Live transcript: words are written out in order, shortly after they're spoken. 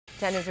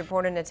10 News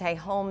reporter Natay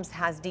Holmes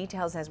has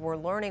details as we're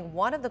learning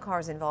one of the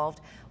cars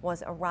involved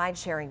was a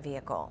ride-sharing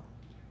vehicle.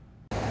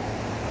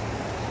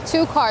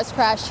 Two cars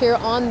crashed here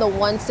on the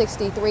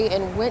 163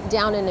 and went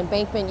down an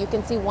embankment. You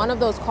can see one of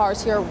those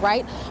cars here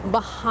right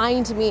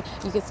behind me.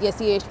 You can see a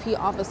CHP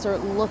officer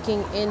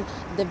looking in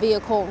the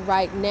vehicle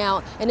right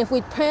now. And if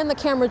we pan the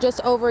camera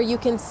just over, you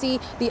can see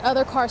the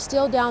other car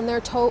still down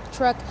there. Tow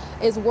truck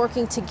is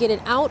working to get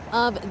it out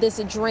of this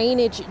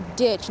drainage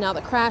ditch. Now,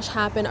 the crash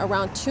happened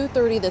around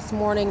 2:30 this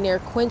morning near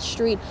Quince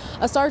Street.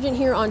 A sergeant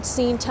here on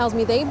scene tells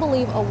me they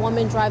believe a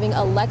woman driving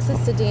a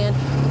Lexus sedan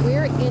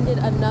rear-ended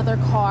another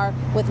car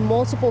with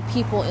multiple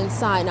people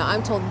inside. Now,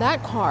 I'm told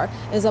that car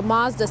is a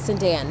Mazda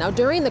sedan. Now,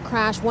 during the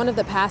crash, one of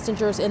the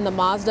passengers in the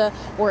Mazda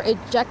were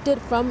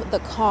ejected from the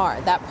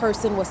car. That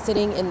person was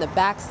sitting in the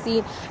back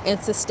seat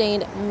and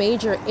sustained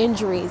major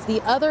injuries.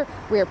 The other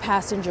rear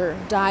passenger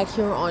died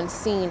here on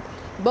scene.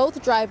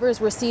 Both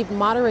drivers received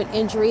moderate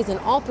injuries and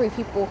all three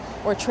people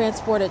were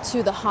transported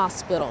to the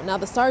hospital. Now,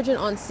 the sergeant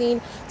on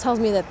scene tells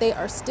me that they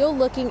are still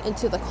looking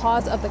into the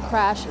cause of the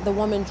crash. The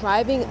woman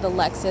driving the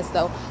Lexus,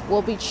 though,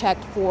 will be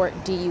checked for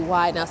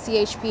DUI. Now,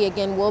 CHP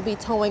again will be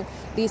towing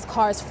these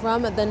cars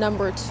from the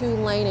number 2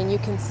 lane, and you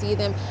can see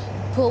them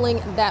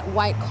pulling that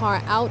white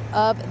car out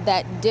of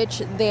that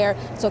ditch there.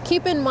 So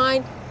keep in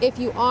mind, if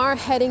you are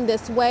heading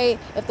this way,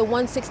 if the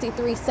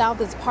 163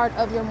 South is part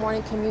of your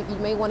morning commute, you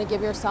may want to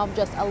give yourself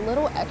just a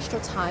little extra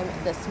time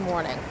this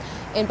morning.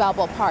 In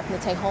Balboa Park,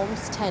 Natay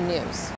Holmes, 10 News.